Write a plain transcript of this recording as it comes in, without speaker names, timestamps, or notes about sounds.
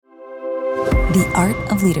The Art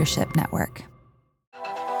of Leadership Network.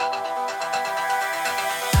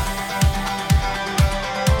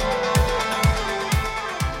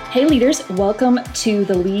 Hey leaders, welcome to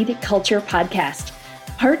the Lead Culture Podcast,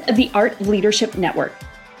 part of the Art of Leadership Network.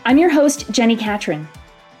 I'm your host, Jenny Catron.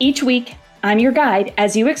 Each week, I'm your guide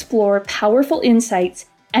as you explore powerful insights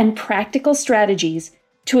and practical strategies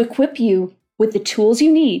to equip you with the tools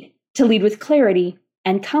you need to lead with clarity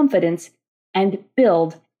and confidence and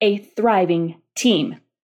build a thriving team.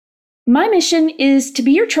 My mission is to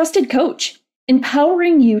be your trusted coach,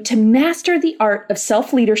 empowering you to master the art of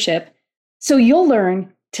self-leadership so you'll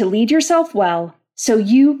learn to lead yourself well so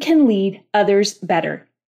you can lead others better.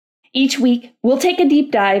 Each week, we'll take a deep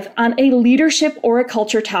dive on a leadership or a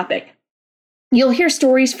culture topic. You'll hear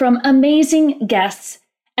stories from amazing guests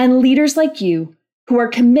and leaders like you who are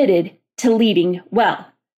committed to leading well.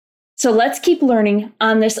 So let's keep learning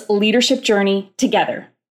on this leadership journey together.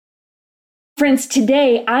 Friends,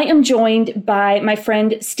 today I am joined by my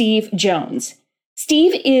friend Steve Jones.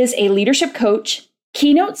 Steve is a leadership coach,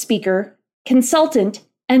 keynote speaker, consultant,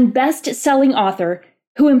 and best-selling author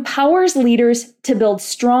who empowers leaders to build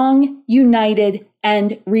strong, united,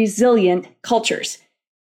 and resilient cultures.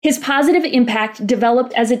 His positive impact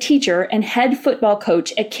developed as a teacher and head football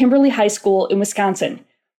coach at Kimberly High School in Wisconsin,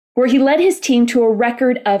 where he led his team to a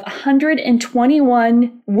record of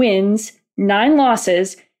 121 wins, 9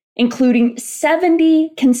 losses, including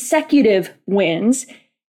 70 consecutive wins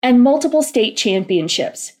and multiple state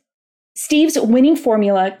championships. Steve's winning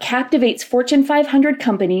formula captivates Fortune 500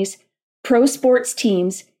 companies, pro sports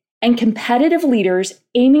teams, and competitive leaders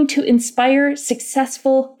aiming to inspire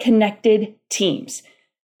successful, connected teams.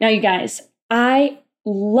 Now, you guys, I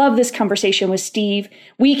love this conversation with Steve.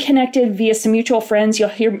 We connected via some mutual friends. You'll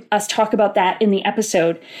hear us talk about that in the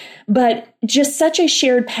episode. But just such a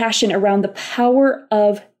shared passion around the power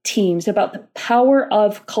of teams, about the power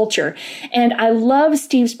of culture. And I love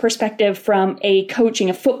Steve's perspective from a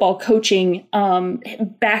football coaching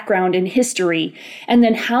background and history, and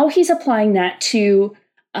then how he's applying that to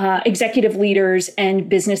executive leaders and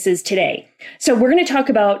businesses today. So we're going to talk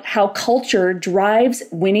about how culture drives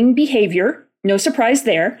winning behavior. No surprise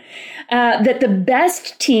there. That the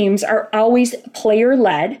best teams are always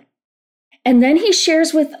player-led. And then he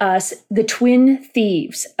shares with us the twin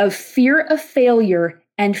thieves of fear of failure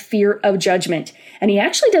and fear of judgment. And he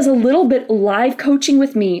actually does a little bit live coaching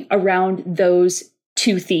with me around those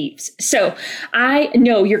two thieves. So I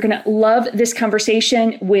know you're going to love this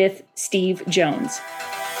conversation with Steve Jones.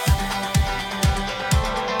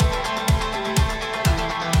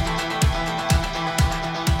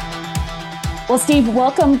 Well, Steve,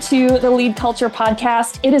 welcome to the Lead Culture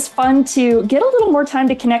Podcast. It is fun to get a little more time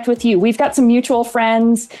to connect with you. We've got some mutual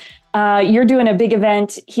friends. You're doing a big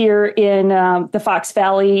event here in the Fox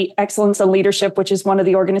Valley Excellence in Leadership, which is one of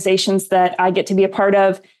the organizations that I get to be a part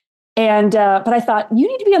of. And but I thought, you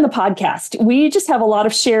need to be on the podcast. We just have a lot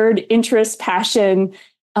of shared interest, passion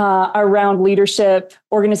around leadership,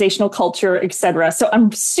 organizational culture, et cetera. So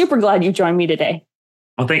I'm super glad you joined me today.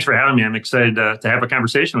 Well, thanks for having me. I'm excited to have a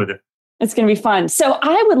conversation with you. It's going to be fun. So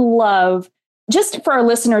I would love, just for our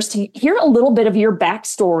listeners, to hear a little bit of your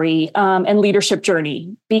backstory and leadership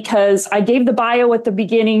journey, because I gave the bio at the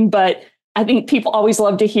beginning, but I think people always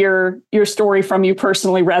love to hear your story from you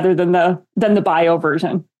personally rather than the bio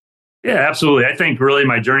version. Yeah, absolutely. I think really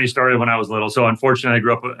my journey started when I was little. So unfortunately, I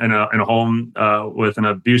grew up in a home with an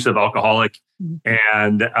abusive alcoholic.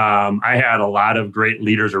 And I had a lot of great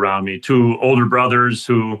leaders around me, 2 older brothers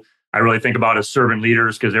who I really think about as servant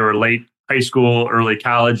leaders because they were late high school, early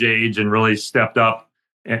college age, and really stepped up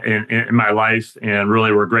in my life and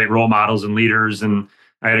really were great role models and leaders. And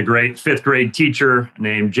I had a great 5th grade teacher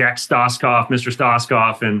named Jack Stoskoff, Mr.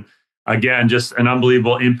 Stoskoff. And again, just an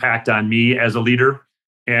unbelievable impact on me as a leader.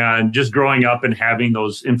 And just growing up and having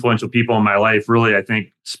those influential people in my life really, I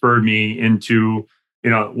think, spurred me into,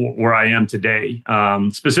 where I am today.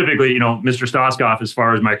 Specifically, Mr. Stoskoff, as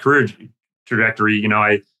far as my career trajectory,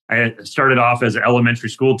 I started off as an elementary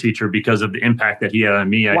school teacher because of the impact that he had on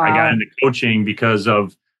me. Wow. I got into coaching because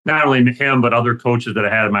of not only him, but other coaches that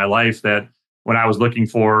I had in my life that when I was looking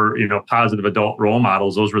for, positive adult role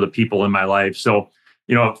models, those were the people in my life. So,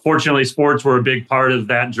 fortunately, sports were a big part of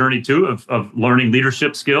that journey too, of learning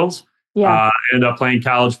leadership skills. Yeah. I ended up playing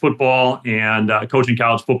college football and coaching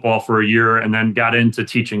college football for a year and then got into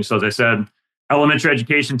teaching. So as I said, elementary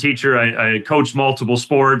education teacher, I coached multiple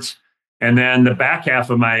sports. And then the back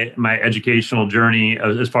half of my educational journey,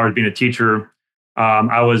 as far as being a teacher,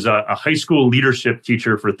 I was a high school leadership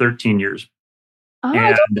teacher for 13 years. Oh,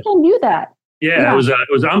 I don't think I knew that. Yeah, it was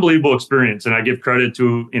an unbelievable experience, and I give credit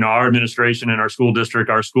to our administration and our school district,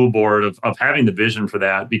 our school board of having the vision for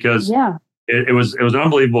that, because it was an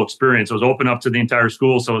unbelievable experience. It was open up to the entire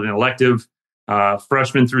school, so it was an elective,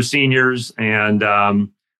 freshmen through seniors, and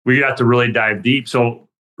we got to really dive deep. So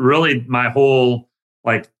really, my whole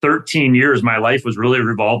 13 years, my life was really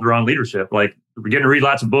revolved around leadership. Like, we're getting to read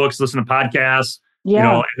lots of books, listen to podcasts,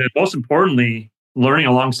 and then most importantly, learning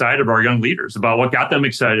alongside of our young leaders about what got them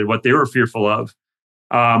excited, what they were fearful of.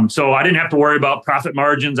 So I didn't have to worry about profit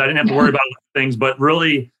margins. I didn't have to worry about things, but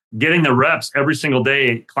really getting the reps every single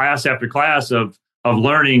day, class after class of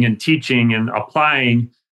learning and teaching and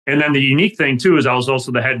applying. And then the unique thing too is I was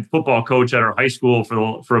also the head football coach at our high school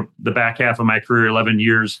for the back half of my career, 11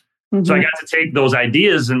 years. Mm-hmm. So I got to take those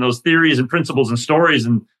ideas and those theories and principles and stories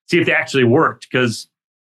and see if they actually worked, because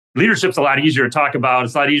leadership's a lot easier to talk about.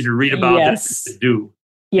 It's a lot easier to read about than to do.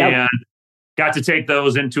 Yep. And got to take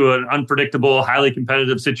those into an unpredictable, highly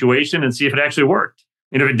competitive situation and see if it actually worked.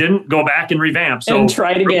 And if it didn't, go back and revamp. So and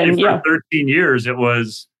try it again. For 13 years, it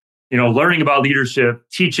was, learning about leadership,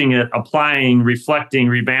 teaching it, applying, reflecting,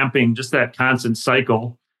 revamping, just that constant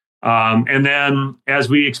cycle. And then as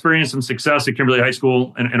we experienced some success at Kimberly High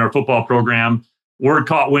School in our football program, word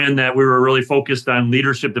caught wind that we were really focused on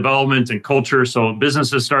leadership development and culture. So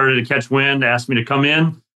businesses started to catch wind, asked me to come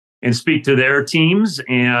in and speak to their teams.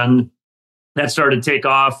 And that started to take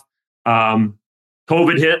off.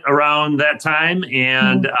 COVID hit around that time.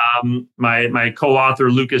 And my co-author,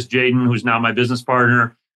 Lucas Jaden, who's now my business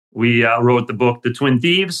partner, we wrote the book, The Twin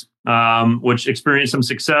Thieves, which experienced some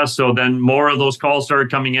success. So then more of those calls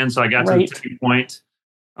started coming in. So I got to the tipping point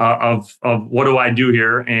of what do I do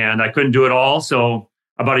here? And I couldn't do it all. So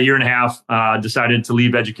about a year and a half, decided to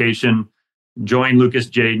leave education, join Lucas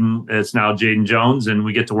Jaden. It's now Jaden Jones. And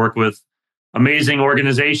we get to work with amazing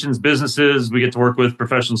organizations, businesses. We get to work with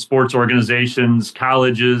professional sports organizations,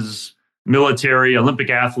 colleges, military, Olympic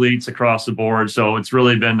athletes across the board. So it's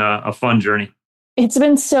really been a fun journey. It's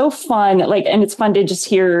been so fun. And it's fun to just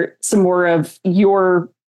hear some more of your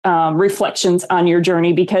reflections on your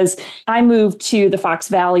journey, because I moved to the Fox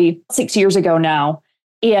Valley 6 years ago now.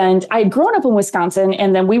 And I had grown up in Wisconsin,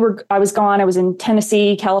 and then I was gone. I was in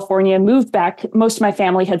Tennessee, California, moved back. Most of my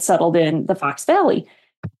family had settled in the Fox Valley.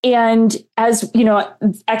 And as you know,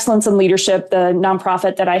 Excellence in Leadership, the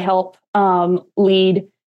nonprofit that I help lead,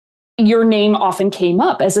 your name often came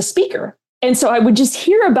up as a speaker. And so I would just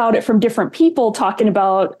hear about it from different people talking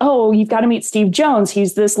about, oh, you've got to meet Steve Jones.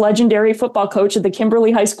 He's this legendary football coach of the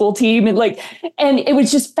Kimberly High School team. And it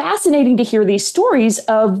was just fascinating to hear these stories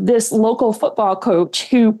of this local football coach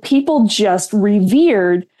who people just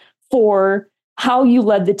revered for how you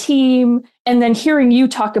led the team. And then hearing you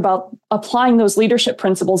talk about applying those leadership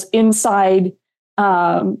principles inside,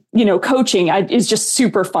 coaching is just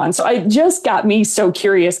super fun. So it just got me so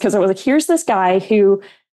curious, because I was like, here's this guy who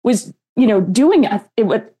was doing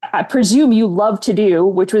what I presume you love to do,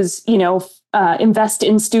 which was, invest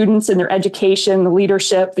in students and their education, the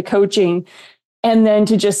leadership, the coaching, and then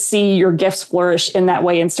to just see your gifts flourish in that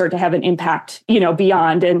way and start to have an impact,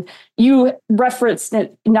 beyond. And you referenced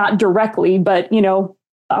it not directly, but,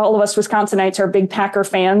 all of us Wisconsinites are big Packer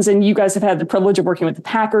fans, and you guys have had the privilege of working with the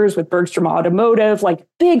Packers, with Bergstrom Automotive, like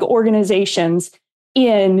big organizations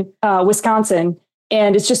in Wisconsin.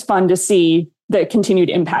 And it's just fun to see the continued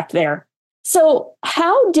impact there. So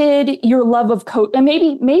how did your love of and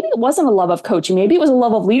maybe it wasn't a love of coaching, maybe it was a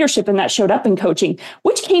love of leadership, and that showed up in coaching.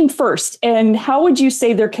 Which came first, and how would you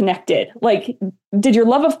say they're connected? Like, did your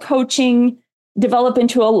love of coaching develop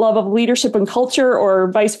into a love of leadership and culture, or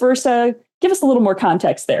vice versa? Give us a little more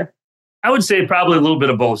context there. I would say probably a little bit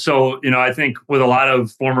of both. So, I think with a lot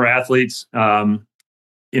of former athletes,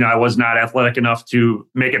 I was not athletic enough to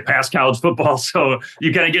make it past college football. So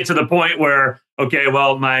you kind of get to the point where, okay,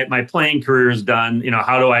 well, my playing career is done.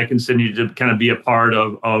 How do I continue to kind of be a part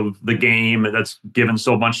of the game that's given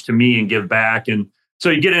so much to me and give back? And so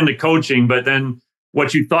you get into coaching, but then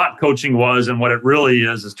what you thought coaching was and what it really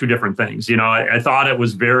is two different things. I thought it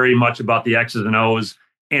was very much about the X's and O's.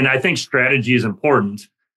 And I think strategy is important,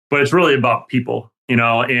 but it's really about people,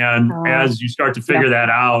 and as you start to figure that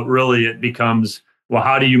out, really it becomes, well,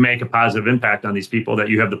 how do you make a positive impact on these people that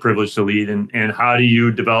you have the privilege to lead? And how do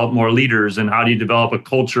you develop more leaders? And how do you develop a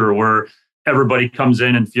culture where everybody comes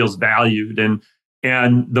in and feels valued?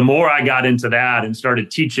 And the more I got into that and started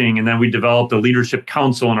teaching, and then we developed a leadership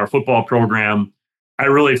council in our football program, I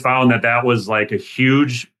really found that was like a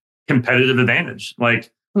huge competitive advantage. Like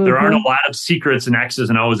there aren't a lot of secrets and X's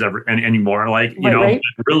and O's anymore. Like,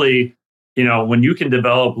 really, when you can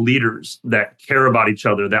develop leaders that care about each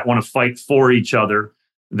other, that want to fight for each other,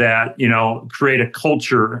 that, create a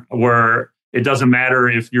culture where It doesn't matter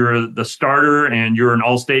if you're the starter and you're an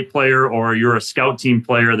all-state player or you're a scout team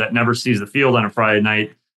player that never sees the field on a Friday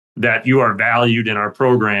night, that you are valued in our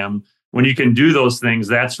program. When you can do those things,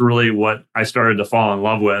 that's really what I started to fall in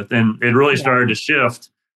love with. And it really started to shift.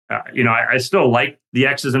 I still like the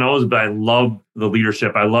X's and O's, but I love the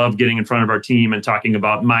leadership. I love getting in front of our team and talking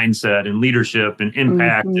about mindset and leadership and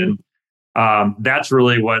impact. And that's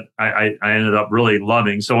really what I ended up really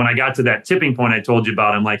loving. So when I got to that tipping point I told you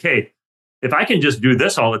about, I'm like, hey, if I can just do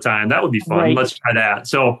this all the time, that would be fun. Right. Let's try that.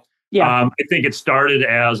 So I think it started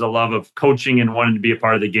as a love of coaching and wanting to be a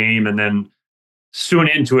part of the game. And then soon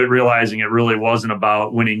into it, realizing it really wasn't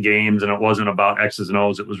about winning games and it wasn't about X's and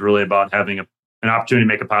O's. It was really about having an opportunity to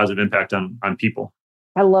make a positive impact on people.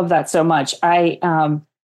 I love that so much.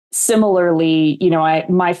 Similarly,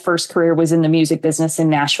 my first career was in the music business in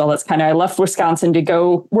Nashville. I left Wisconsin to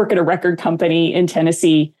go work at a record company in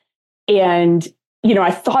Tennessee. And,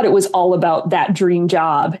 I thought it was all about that dream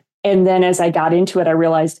job. And then as I got into it, I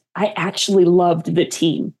realized I actually loved the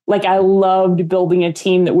team. Like I loved building a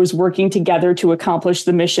team that was working together to accomplish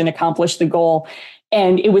the mission, accomplish the goal.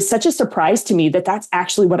 And it was such a surprise to me that that's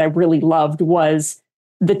actually what I really loved was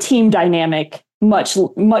the team dynamic, much,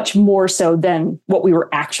 much more so than what we were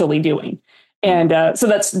actually doing. And so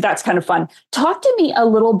that's kind of fun. Talk to me a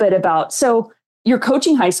little bit about, so you're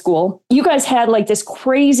coaching high school. You guys had like this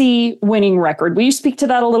crazy winning record. Will you speak to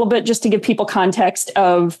that a little bit just to give people context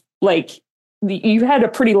of like, you had a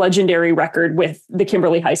pretty legendary record with the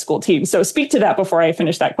Kimberly High School team. So speak to that before I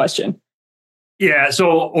finish that question. Yeah.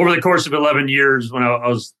 So over the course of 11 years, when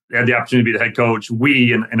I had the opportunity to be the head coach,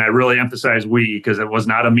 and I really emphasize we, because it was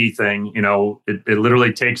not a me thing. It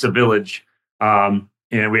literally takes a village.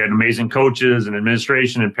 And we had amazing coaches and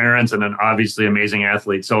administration and parents, and then obviously amazing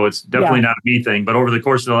athletes. So it's definitely not a me thing. But over the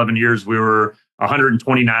course of 11 years, we were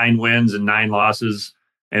 129 wins and 9 losses.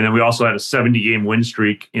 And then we also had a 70-game win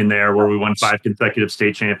streak in there where we won 5 consecutive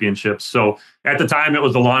state championships. So at the time, it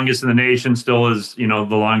was the longest in the nation. Still is, the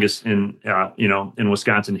longest in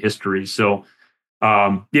Wisconsin history. So,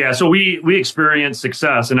 so we experienced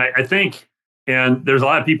success, and I think, and there's a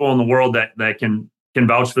lot of people in the world that can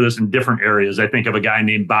vouch for this in different areas. I think of a guy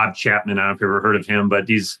named Bob Chapman. I don't know if you've ever heard of him, but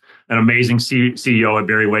he's an amazing CEO at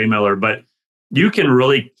Barry Waymiller. But you can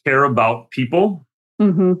really care about people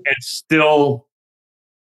and still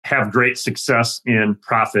have great success in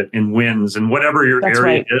profit and wins and whatever your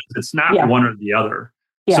area is. It's not one or the other.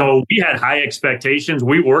 Yeah. So we had high expectations.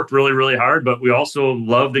 We worked really, really hard, but we also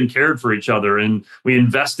loved and cared for each other and we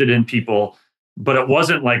invested in people, but it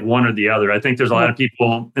wasn't like one or the other. I think there's a lot of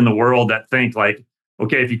people in the world that think like,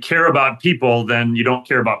 okay, if you care about people, then you don't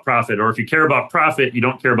care about profit. Or if you care about profit, you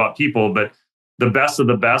don't care about people. But the best of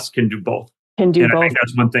the best can do both. I think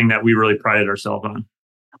that's one thing that we really prided ourselves on.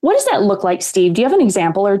 What does that look like, Steve? Do you have an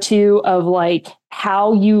example or two of like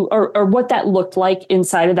how you or what that looked like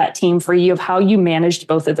inside of that team for you, of how you managed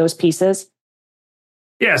both of those pieces?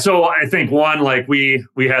 Yeah, so I think one, like we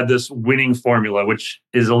had this winning formula, which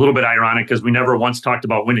is a little bit ironic because we never once talked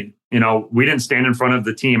about winning. We didn't stand in front of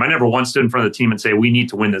the team. I never once stood in front of the team and say, we need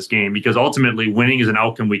to win this game, because ultimately winning is an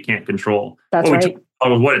outcome we can't control. That's right.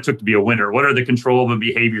 What it took to be a winner. What are the controllable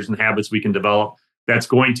behaviors and habits we can develop that's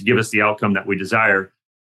going to give us the outcome that we desire?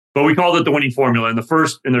 But we called it the winning formula. And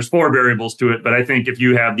there's 4 variables to it. But I think if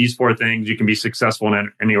you have these 4 things, you can be successful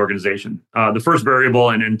in any organization. The first variable,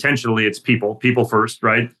 and intentionally, it's people first,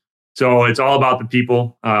 right? So it's all about the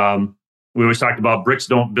people. We always talked about bricks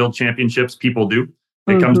don't build championships, people do.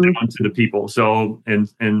 It comes down to the people. So, and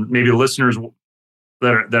maybe the listeners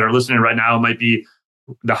that are listening right now might be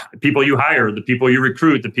the people you hire, the people you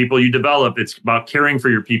recruit, the people you develop. It's about caring for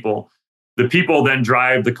your people. The people then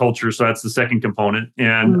drive the culture. So that's the second component.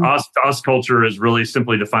 And us culture is really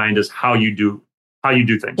simply defined as how you do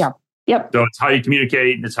things. Yeah. Yep. So it's how you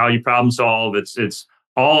communicate. It's how you problem solve. It's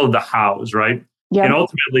all of the hows, right? Yep. And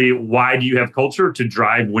ultimately, why do you have culture? To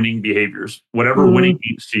drive winning behaviors, whatever winning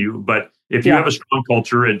means to you. But if you have a strong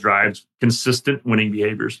culture, it drives consistent winning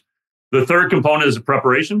behaviors. The third component is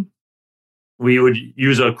preparation. We would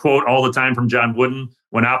use a quote all the time from John Wooden: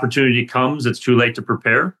 when opportunity comes, it's too late to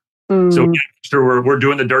prepare. So make sure we're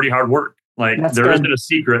doing the dirty hard work. Like there isn't a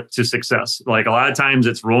secret to success. Like a lot of times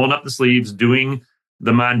it's rolling up the sleeves, doing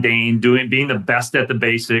the mundane, being the best at the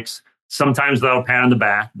basics. Sometimes without a pat on the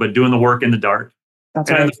back, but doing the work in the dark.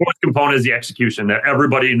 Then the fourth component is the execution, that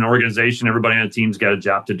everybody in an organization, everybody on a team's got a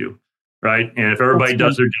job to do, right? And if everybody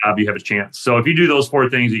does their job, you have a chance. So if you do those 4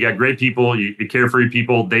 things, you got great people, you care for your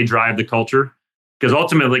people, they drive the culture. Because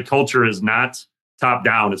ultimately culture is not top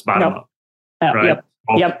down, it's bottom up. Right?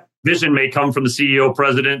 Vision may come from the CEO,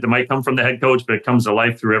 president, it might come from the head coach, but it comes to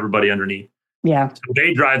life through everybody underneath. Yeah. So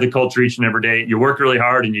they drive the culture each and every day. You work really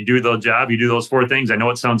hard and you do the job. You do those 4 things. I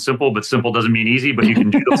know it sounds simple, but simple doesn't mean easy, but you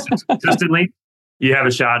can do those consistently. You have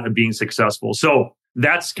a shot of being successful. So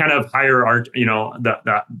that's kind of higher art,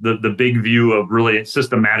 the big view of really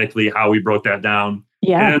systematically how we broke that down.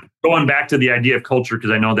 Yeah. And going back to the idea of culture,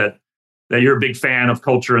 because I know that you're a big fan of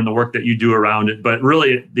culture and the work that you do around it, but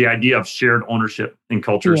really the idea of shared ownership in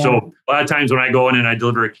culture. Yeah. So a lot of times when I go in and I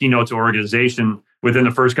deliver a keynote to organization, within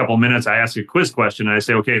the first couple of minutes, I ask a quiz question and I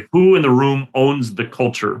say, okay, who in the room owns the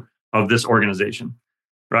culture of this organization?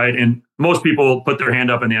 Right. And most people put their hand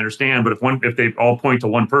up and they understand, but if they all point to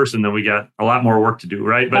one person, then we got a lot more work to do.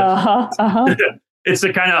 Right. But it's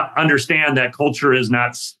to kind of understand that culture is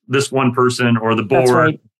not this one person or the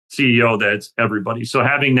board CEO, that's everybody. So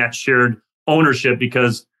having that shared ownership,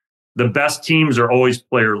 because the best teams are always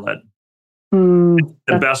player led.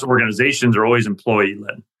 The best organizations are always employee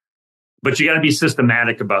led. But you got to be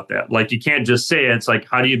systematic about that. Like, you can't just say it. It's like,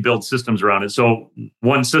 how do you build systems around it? So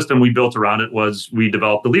one system we built around it was we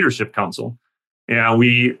developed the Leadership Council. And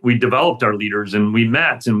we developed our leaders and we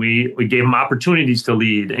met and we gave them opportunities to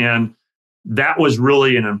lead. And that was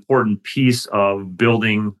really an important piece of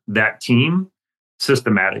building that team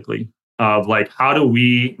systematically, of like, how do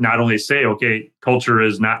we not only say, okay, culture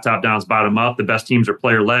is not top down, it's bottom up, the best teams are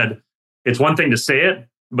player led. It's one thing to say it,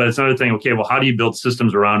 but it's another thing, okay, well, how do you build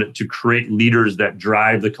systems around it to create leaders that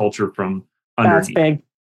drive the culture from underneath?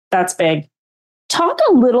 That's big. Talk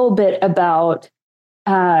a little bit about,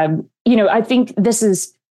 I think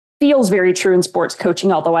this feels very true in sports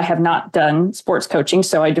coaching, although I have not done sports coaching,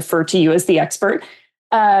 so I defer to you as the expert.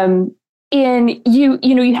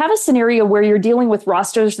 You have a scenario where you're dealing with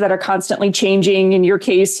rosters that are constantly changing. In your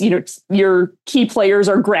case, your key players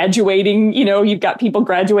are graduating, you've got people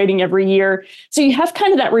graduating every year. So you have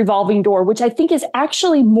kind of that revolving door, which I think is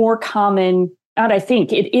actually more common. Not I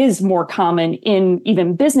think, it is more common in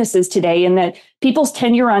even businesses today, in that people's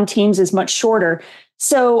tenure on teams is much shorter.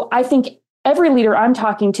 So I think every leader I'm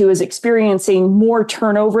talking to is experiencing more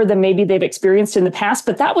turnover than maybe they've experienced in the past.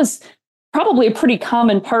 But that was probably a pretty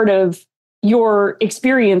common part of your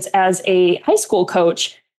experience as a high school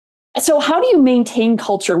coach. So how do you maintain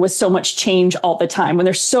culture with so much change all the time when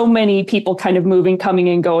there's so many people kind of moving, coming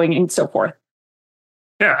and going and so forth?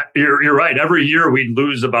 Yeah, you're right. Every year we'd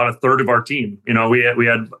lose about a third of our team. We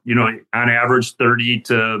had on average 30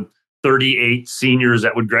 to 38 seniors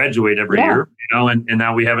that would graduate every year, and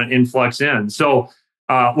now we have an influx in. So,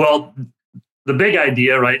 the big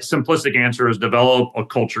idea, right? Simplistic answer is develop a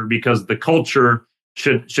culture, because the culture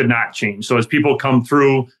should not change. So as people come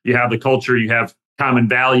through, you have the culture, you have common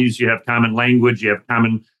values, you have common language, you have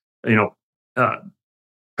common, the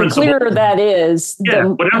clearer that is.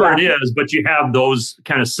 Whatever it is, but you have those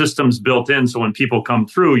kind of systems built in. So when people come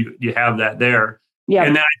through, you have that there. Yeah.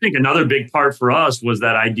 And then I think another big part for us was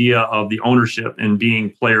that idea of the ownership and being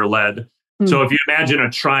player led. So if you imagine a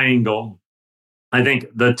triangle, I think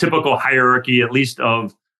the typical hierarchy, at least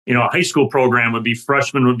of a high school program, would be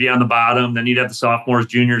freshmen would be on the bottom. Then you'd have the sophomores,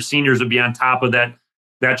 juniors, seniors would be on top of that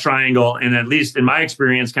triangle. And at least in my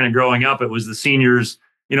experience, kind of growing up, it was the seniors,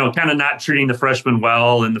 kind of not treating the freshmen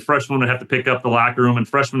well. And the freshmen would have to pick up the locker room and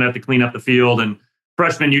freshmen would have to clean up the field. And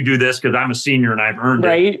freshmen, you do this because I'm a senior and I've earned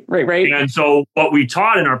it. Right. And so what we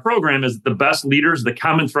taught in our program is the best leaders, the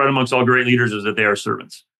common thread amongst all great leaders is that they are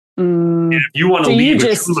servants. And if you want to lead,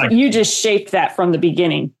 you just shaped that from the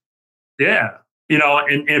beginning. Yeah.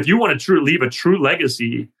 And if you want to leave a true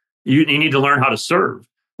legacy, you need to learn how to serve.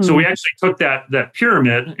 So we actually took that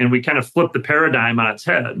pyramid and we kind of flipped the paradigm on its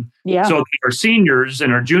head. Yeah. So our seniors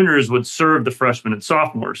and our juniors would serve the freshmen and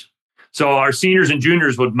sophomores. So our seniors and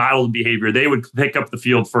juniors would model the behavior. They would pick up the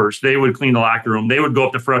field first. They would clean the locker room. They would go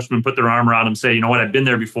up to freshmen, put their arm around them, say, you know what, I've been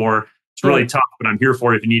there before. It's really tough, but I'm here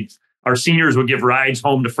for you if you need. Our seniors would give rides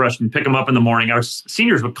home to freshmen, pick them up in the morning. Our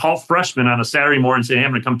seniors would call freshmen on a Saturday morning and say, hey, I'm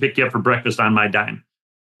going to come pick you up for breakfast on my dime.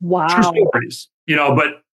 Wow. True stories,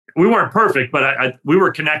 but we weren't perfect, but we were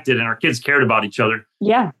connected and our kids cared about each other.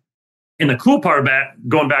 Yeah. And the cool part about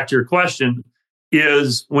going back to your question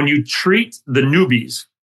is when you treat the newbies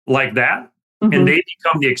like that and they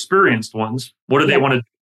become the experienced ones, what do they want to do?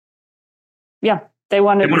 Yeah. They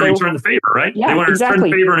want to return the favor, right? Yeah, they want to return the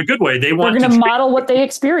favor in a good way. They're going to model what they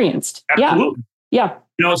experienced. Absolutely. Yeah.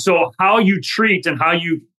 So how you treat and how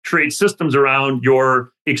you create systems around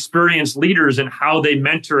your experienced leaders and how they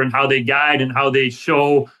mentor and how they guide and how they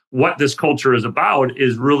show what this culture is about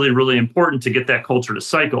is really, really important to get that culture to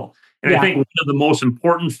cycle. And I think one of the most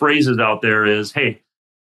important phrases out there is, hey,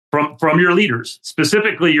 from your leaders,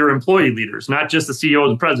 specifically your employee leaders, not just the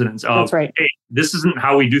CEOs and presidents of, hey, this isn't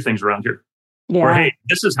how we do things around here. Yeah. Or, hey,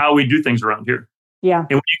 this is how we do things around here. Yeah.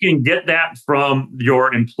 And when you can get that from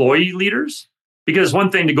your employee leaders, because it's one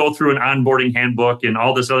thing to go through an onboarding handbook and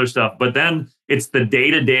all this other stuff, but then it's the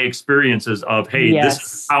day-to-day experiences of, hey, this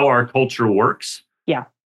is how our culture works. Yeah.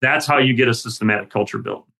 That's how you get a systematic culture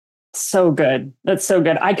built. So good. That's so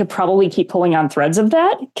good. I could probably keep pulling on threads of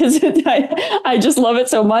that because I just love it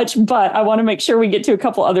so much, but I want to make sure we get to a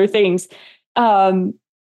couple other things.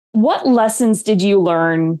 What lessons did you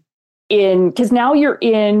learn because now you're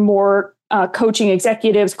in more coaching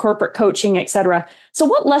executives, corporate coaching, et cetera. So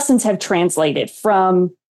what lessons have translated from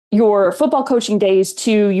your football coaching days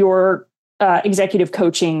to your executive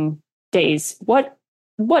coaching days? What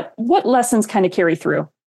lessons kind of carry through?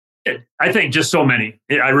 I think just so many.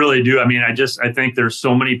 I really do. I mean, I think there's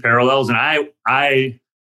so many parallels, and I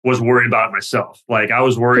was worried about it myself. Like I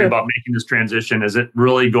was worried about making this transition. Is it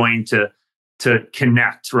really going to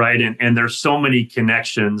connect, right? And there's so many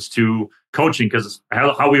connections to coaching because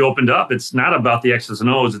how we opened up, it's not about the X's and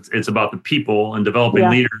O's. It's about the people and developing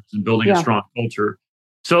leaders and building a strong culture.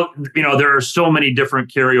 So, there are so many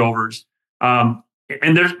different carryovers.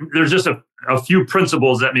 And there's just a few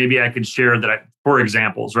principles that maybe I could share for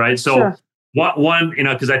examples, right? So one,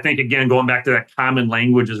 because I think, again, going back to that common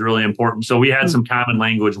language is really important. So we had some common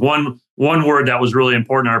language. One word that was really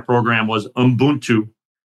important in our program was Ubuntu.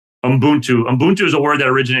 Ubuntu is a word that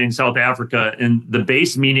originated in South Africa, and the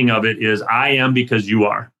base meaning of it is I am because you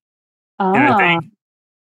are. And I think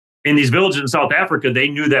in these villages in South Africa, they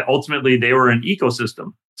knew that ultimately they were an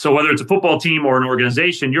ecosystem. So whether it's a football team or an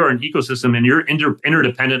organization, you're an ecosystem and you're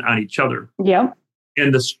interdependent on each other. Yeah.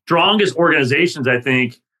 And the strongest organizations, I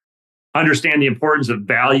think, understand the importance of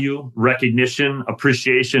value, recognition,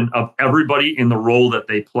 appreciation of everybody in the role that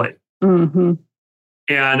they play. Mm-hmm.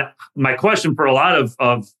 And my question for a lot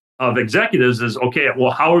of executives is, okay,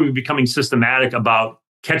 well, how are we becoming systematic about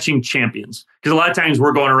catching champions? Because a lot of times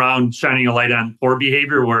we're going around shining a light on poor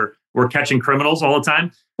behavior where we're catching criminals all the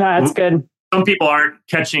time. That's good. Some people aren't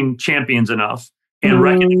catching champions enough and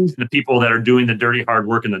recognizing the people that are doing the dirty hard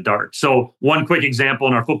work in the dark. So one quick example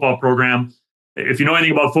in our football program, if you know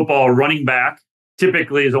anything about football, a running back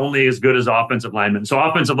typically is only as good as offensive linemen. So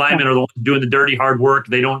offensive linemen are the ones doing the dirty hard work.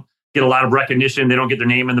 They don't get a lot of recognition. They don't get their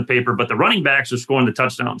name in the paper, but the running backs are scoring the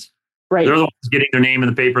touchdowns. Right. They're the ones getting their name in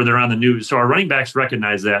the paper. They're on the news. So our running backs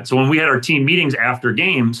recognize that. So when we had our team meetings after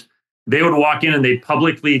games, they would walk in and they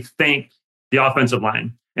publicly thank the offensive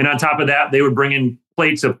line. And on top of that, they would bring in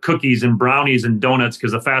plates of cookies and brownies and donuts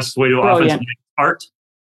because the fastest way to offensive heart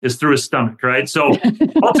is through his stomach, right? So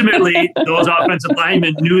ultimately, those offensive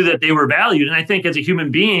linemen knew that they were valued. And I think as a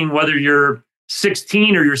human being, whether you're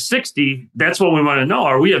 16 or you're 60, that's what we want to know.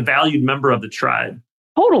 Are we a valued member of the tribe?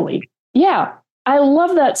 Totally. Yeah. I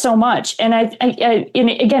love that so much. And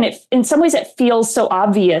in some ways it feels so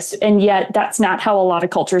obvious. And yet that's not how a lot of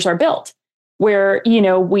cultures are built, where,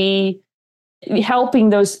 we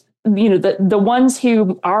helping those, the ones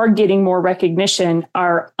who are getting more recognition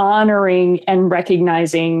are honoring and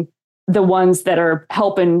recognizing the ones that are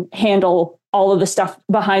helping handle all of the stuff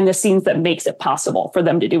behind the scenes that makes it possible for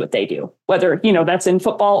them to do what they do, whether, that's in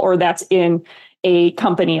football or that's in a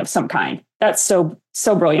company of some kind. That's so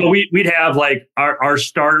brilliant. So we'd have like our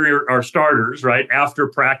starters, right? After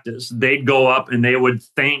practice, they'd go up and they would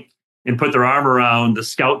thank and put their arm around the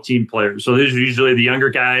scout team players. So these are usually the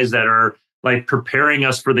younger guys that are like preparing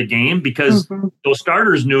us for the game, because those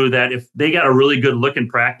starters knew that if they got a really good look in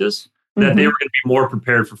practice, that they were going to be more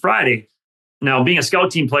prepared for Friday. Now, being a scout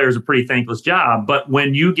team player is a pretty thankless job, but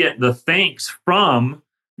when you get the thanks from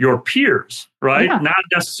your peers, right? Yeah. Not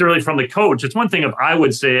necessarily from the coach. It's one thing if I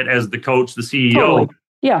would say it as the coach, the CEO. Totally.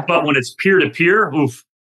 Yeah. But when it's peer to peer,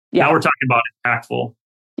 now we're talking about impactful.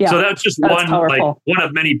 Yeah. So that's just one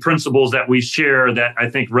of many principles that we share that I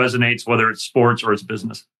think resonates, whether it's sports or it's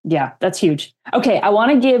business. Yeah, that's huge. Okay, I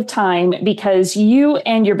want to give time because you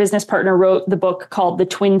and your business partner wrote the book called The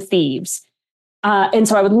Twin Thieves. And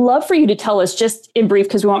so I would love for you to tell us, just in brief,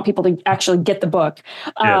 because we want people to actually get the book.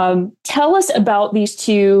 Tell us about these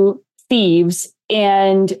two thieves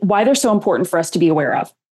and why they're so important for us to be aware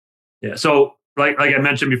of. Yeah. So like I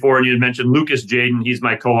mentioned before, and you had mentioned Lucas Jaden, he's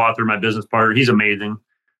my co-author, my business partner. He's amazing.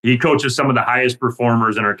 He coaches some of the highest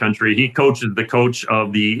performers in our country. He coaches the coach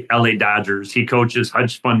of the LA Dodgers. He coaches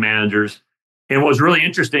hedge fund managers. And what was really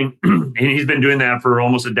interesting, and he's been doing that for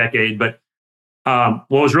almost a decade, but what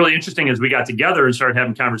was really interesting is we got together and started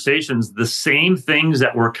having conversations. The same things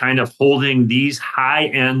that were kind of holding these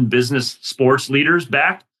high-end business sports leaders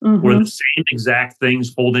back were the same exact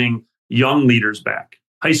things holding young leaders back,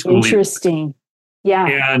 high school leaders. Interesting. Yeah.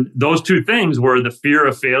 And those two things were the fear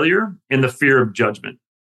of failure and the fear of judgment.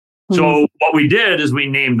 So what we did is we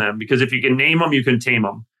named them, because if you can name them, you can tame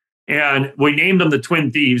them. And we named them the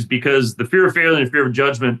twin thieves because the fear of failure and fear of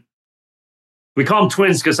judgment, we call them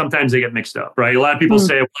twins because sometimes they get mixed up, right? A lot of people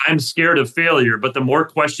say, well, I'm scared of failure. But the more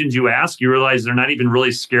questions you ask, you realize they're not even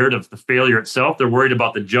really scared of the failure itself. They're worried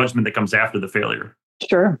about the judgment that comes after the failure.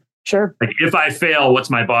 Sure. Like if I fail, what's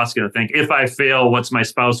my boss going to think? If I fail, what's my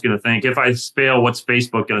spouse going to think? If I fail, what's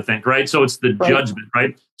Facebook going to think, right? So it's the judgment,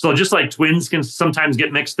 right? So just like twins can sometimes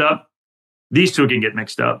get mixed up, these two can get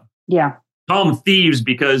mixed up. Yeah. Call them thieves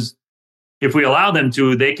because if we allow them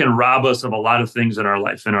to, they can rob us of a lot of things in our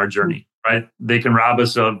life, in our journey, right? They can rob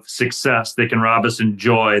us of success. They can rob us of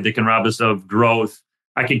joy. They can rob us of growth.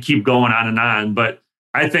 I could keep going on, but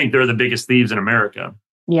I think they're the biggest thieves in America.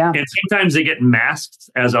 Yeah. And sometimes they get masked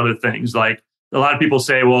as other things. Like a lot of people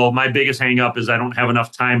say, well, my biggest hang up is I don't have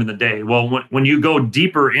enough time in the day. Well, when you go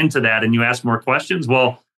deeper into that and you ask more questions,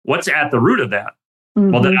 well, what's at the root of that?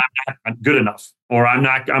 Well, then I'm not good enough, or I'm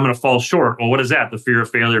going to fall short. Well, what is that? The fear of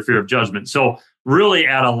failure, fear of judgment. So really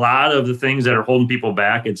at a lot of the things that are holding people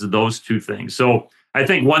back, it's those two things. So I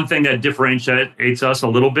think one thing that differentiates us a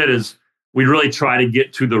little bit is we really try to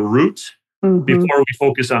get to the root before we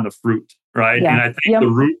focus on the fruit, right? Yeah. And I think the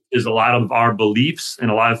root is a lot of our beliefs and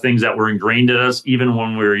a lot of things that were ingrained in us even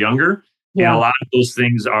when we were younger. Yeah. And a lot of those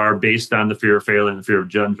things are based on the fear of failure and the fear of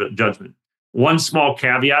judgment. One small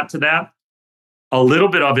caveat to that, a little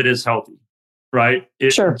bit of it is healthy, right?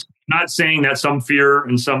 Sure. I'm not saying that some fear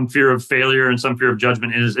and some fear of failure and some fear of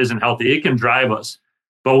judgment isn't healthy. It can drive us.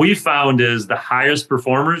 But what we found is the highest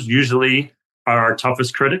performers usually are our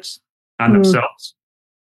toughest critics on themselves.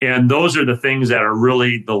 And those are the things that are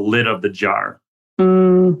really the lid of the jar.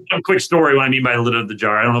 A quick story what I mean by the lid of the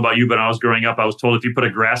jar. I don't know about you, but when I was growing up, I was told if you put a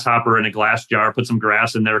grasshopper in a glass jar, put some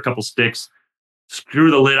grass in there, a couple sticks,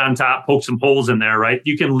 screw the lid on top, poke some holes in there, right?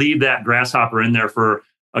 You can leave that grasshopper in there for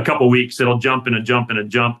a couple weeks. It'll jump and a jump and a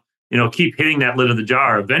jump. Keep hitting that lid of the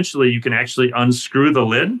jar. Eventually, you can actually unscrew the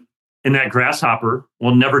lid and that grasshopper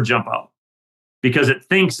will never jump out because it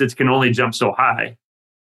thinks it can only jump so high.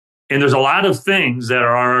 And there's a lot of things that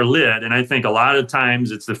are our lid. And I think a lot of times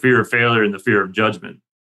it's the fear of failure and the fear of judgment.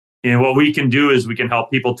 And what we can do is we can help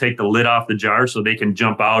people take the lid off the jar so they can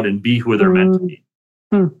jump out and be who they're meant to be.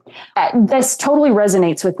 This totally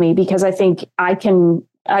resonates with me because I think I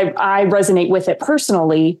resonate with it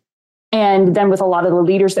personally. And then with a lot of the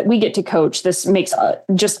leaders that we get to coach, this makes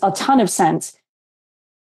just a ton of sense.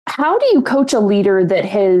 How do you coach a leader that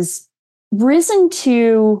has risen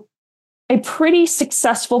to a pretty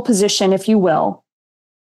successful position, if you will,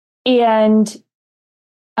 and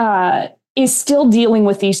is still dealing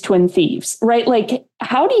with these twin thieves, right? Like,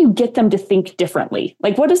 how do you get them to think differently?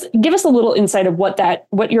 Like, give us a little insight of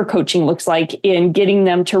what your coaching looks like in getting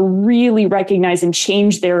them to really recognize and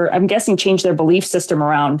change their belief system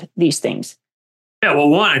around these things. Yeah, well,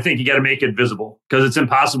 one, I think you got to make it visible because it's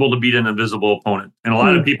impossible to beat an invisible opponent. And a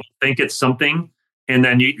lot of people think it's something, and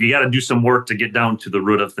then you got to do some work to get down to the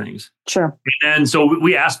root of things. Sure. And so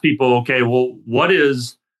we ask people, okay, well, what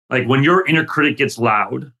is, like, when your inner critic gets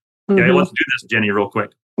loud, okay, let's do this, Jenny, real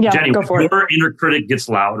quick. Yeah, Jenny, go for when it. your inner critic gets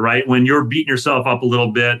loud, right? When you're beating yourself up a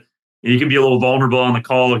little bit, and you can be a little vulnerable on the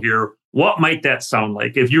call here, what might that sound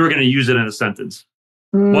like if you were going to use it in a sentence?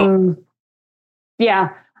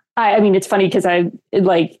 Yeah. I mean, it's funny because I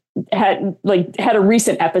had a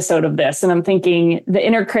recent episode of this, and I'm thinking the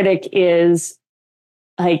inner critic is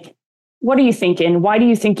like, what are you thinking? Why do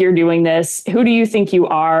you think you're doing this? Who do you think you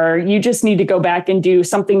are? You just need to go back and do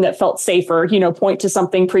something that felt safer, point to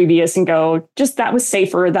something previous and go, just that was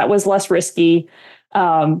safer. That was less risky.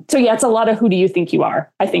 So yeah, it's a lot of who do you think you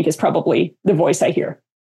are, I think is probably the voice I hear.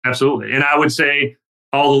 Absolutely. And I would say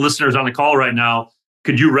all the listeners on the call right now,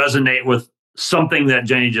 could you resonate with something that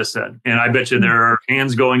Jenny just said? And I bet you there are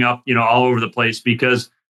hands going up, all over the place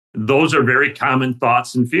because those are very common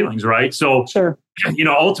thoughts and feelings, right? So, sure.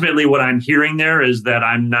 Ultimately what I'm hearing there is that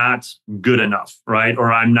I'm not good enough, right?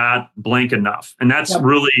 Or I'm not blank enough. And that's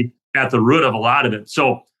really at the root of a lot of it.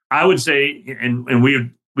 So I would say, and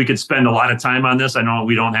we could spend a lot of time on this. I know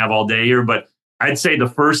we don't have all day here, but I'd say the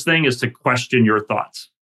first thing is to question your thoughts,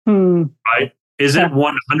 right? Is it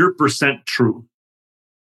 100% true?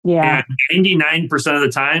 Yeah. And 99% of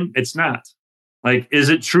the time, it's not. Like, is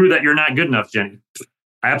it true that you're not good enough, Jenny?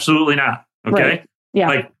 Absolutely not. Okay. Right.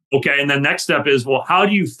 Yeah. Okay. And the next step is, well, how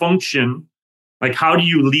do you function? Like, how do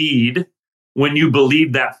you lead when you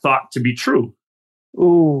believe that thought to be true?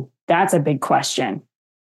 Ooh, that's a big question.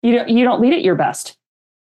 You don't lead at your best.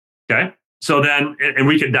 Okay. So then, and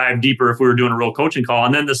we could dive deeper if we were doing a real coaching call.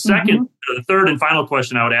 And then the third and final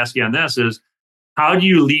question I would ask you on this is, how do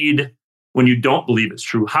you lead when you don't believe it's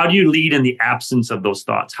true? How do you lead in the absence of those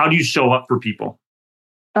thoughts? How do you show up for people?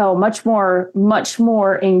 Oh, much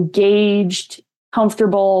more engaged,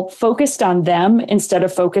 comfortable, focused on them instead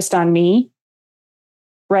of focused on me.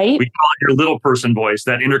 Right? We call it your little person voice,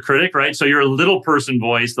 that inner critic, right? So your little person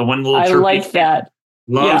voice, the one little I like that.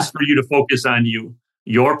 Loves for you to focus on you,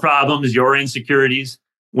 your problems, your insecurities.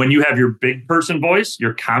 When you have your big person voice,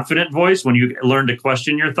 your confident voice, when you learn to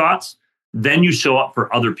question your thoughts, then you show up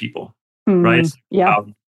for other people, right? Yeah.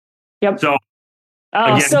 Yep. So,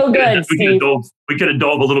 again, so good, Steve. We could have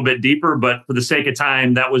dove a little bit deeper, but for the sake of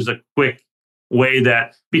time, that was a quick way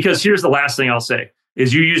because here's the last thing I'll say,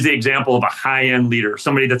 is you use the example of a high-end leader,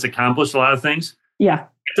 somebody that's accomplished a lot of things. Yeah.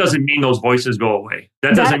 It doesn't mean those voices go away.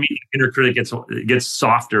 That doesn't mean the inner critic gets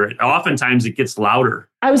softer. Oftentimes it gets louder.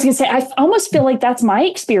 I was going to say, I almost feel like that's my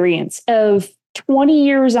experience of 20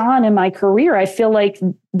 years on in my career. I feel like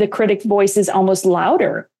the critic voice is almost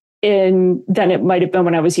louder than it might have been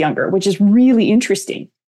when I was younger, which is really interesting.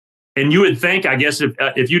 And you would think, I guess,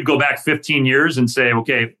 if you'd go back 15 years and say,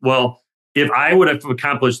 okay, well, if I would have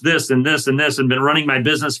accomplished this and this and this and been running my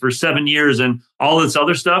business for 7 years and all this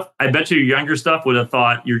other stuff, I bet your younger self would have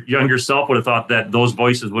thought that those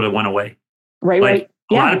voices would have went away. Right.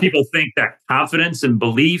 A lot of people think that confidence and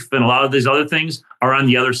belief and a lot of these other things are on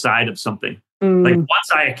the other side of something. Like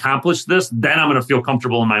once I accomplish this, then I'm going to feel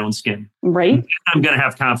comfortable in my own skin. Right. I'm going to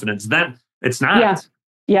have confidence. Then it's not.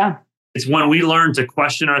 Yeah. It's when we learn to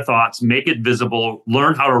question our thoughts, make it visible,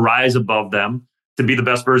 learn how to rise above them, to be the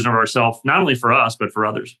best version of ourselves, not only for us, but for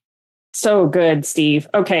others. So good, Steve.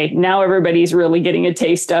 Okay, now everybody's really getting a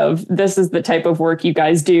taste of this is the type of work you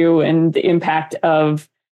guys do and the impact of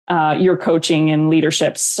your coaching and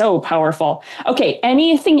leadership. So powerful. Okay,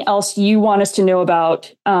 anything else you want us to know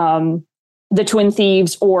about the Twin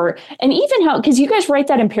Thieves and even how, because you guys write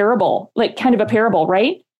that in parable, like kind of a parable,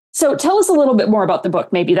 right? So tell us a little bit more about the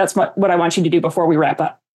book. Maybe that's what I want you to do before we wrap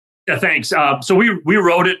up. Yeah, thanks. So we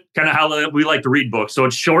wrote it kind of how we like to read books. So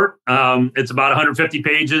it's short. It's about 150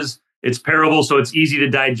 pages. It's parable, so it's easy to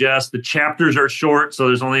digest. The chapters are short, so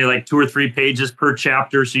there's only like 2 or 3 pages per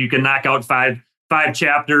chapter. So you can knock out five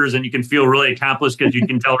chapters and you can feel really accomplished because you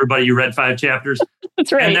can tell everybody you read 5 chapters.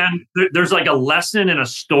 That's right. And then there's like a lesson and a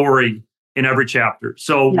story in every chapter.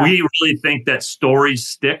 So we really think that stories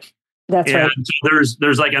stick. That's right. So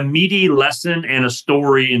there's like a meaty lesson and a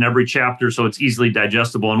story in every chapter, so it's easily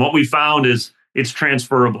digestible. And what we found is it's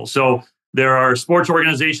transferable. So there are sports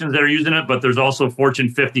organizations that are using it, but there's also Fortune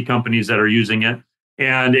 50 companies that are using it,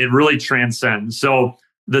 and it really transcends. So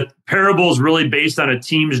the parable is really based on a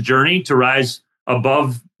team's journey to rise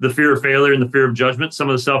above the fear of failure and the fear of judgment, some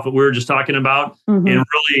of the stuff that we were just talking about, and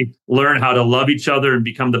really learn how to love each other and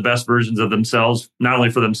become the best versions of themselves, not only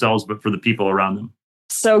for themselves, but for the people around them.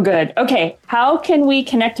 So good. Okay. How can we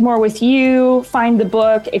connect more with you, find the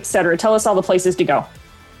book, etc.? Tell us all the places to go.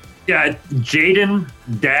 Yeah,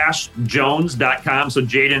 Jadin-Jones.com. So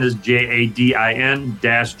Jadin is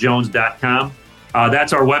JADIN-Jones.com.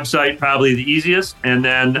 That's our website, probably the easiest. And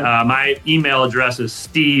then my email address is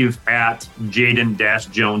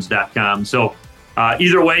steve@jadin-jones.com. So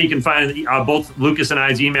either way, you can find both Lucas and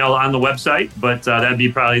I's email on the website, but that'd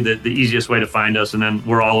be probably the easiest way to find us. And then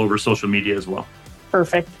we're all over social media as well.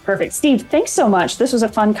 Perfect. Steve, thanks so much. This was a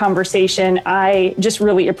fun conversation. I just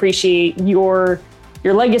really appreciate your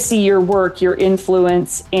legacy, your work, your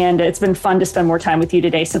influence, and it's been fun to spend more time with you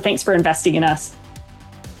today. So thanks for investing in us.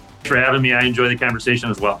 Thanks for having me. I enjoy the conversation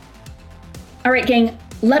as well. All right, gang.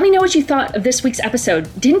 Let me know what you thought of this week's episode.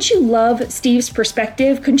 Didn't you love Steve's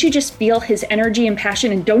perspective? Couldn't you just feel his energy and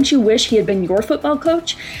passion? And don't you wish he had been your football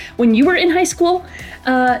coach when you were in high school?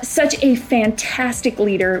 Such a fantastic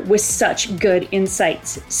leader with such good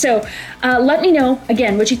insights. So let me know,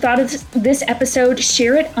 again, what you thought of this episode.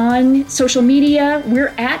 Share it on social media.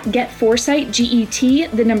 We're at GetForsight,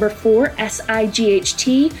 GET, the number 4,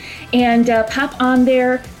 SIGHT. And pop on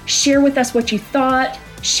there, share with us what you thought,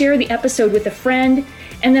 share the episode with a friend.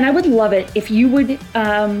 And then I would love it if you would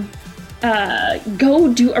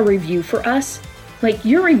go do a review for us. Like,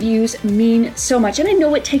 your reviews mean so much. And I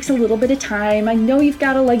know it takes a little bit of time. I know you've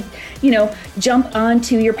got to jump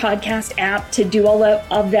onto your podcast app to do all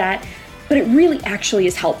of that, but it really actually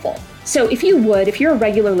is helpful. So if you're a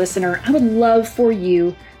regular listener, I would love for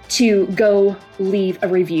you to go leave a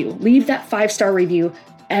review, leave that 5-star review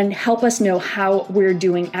and help us know how we're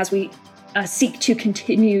doing as we seek to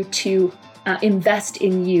continue to invest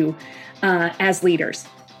in you as leaders.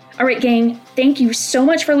 All right, gang, thank you so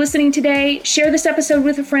much for listening today. Share this episode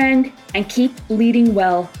with a friend and keep leading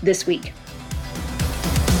well this week.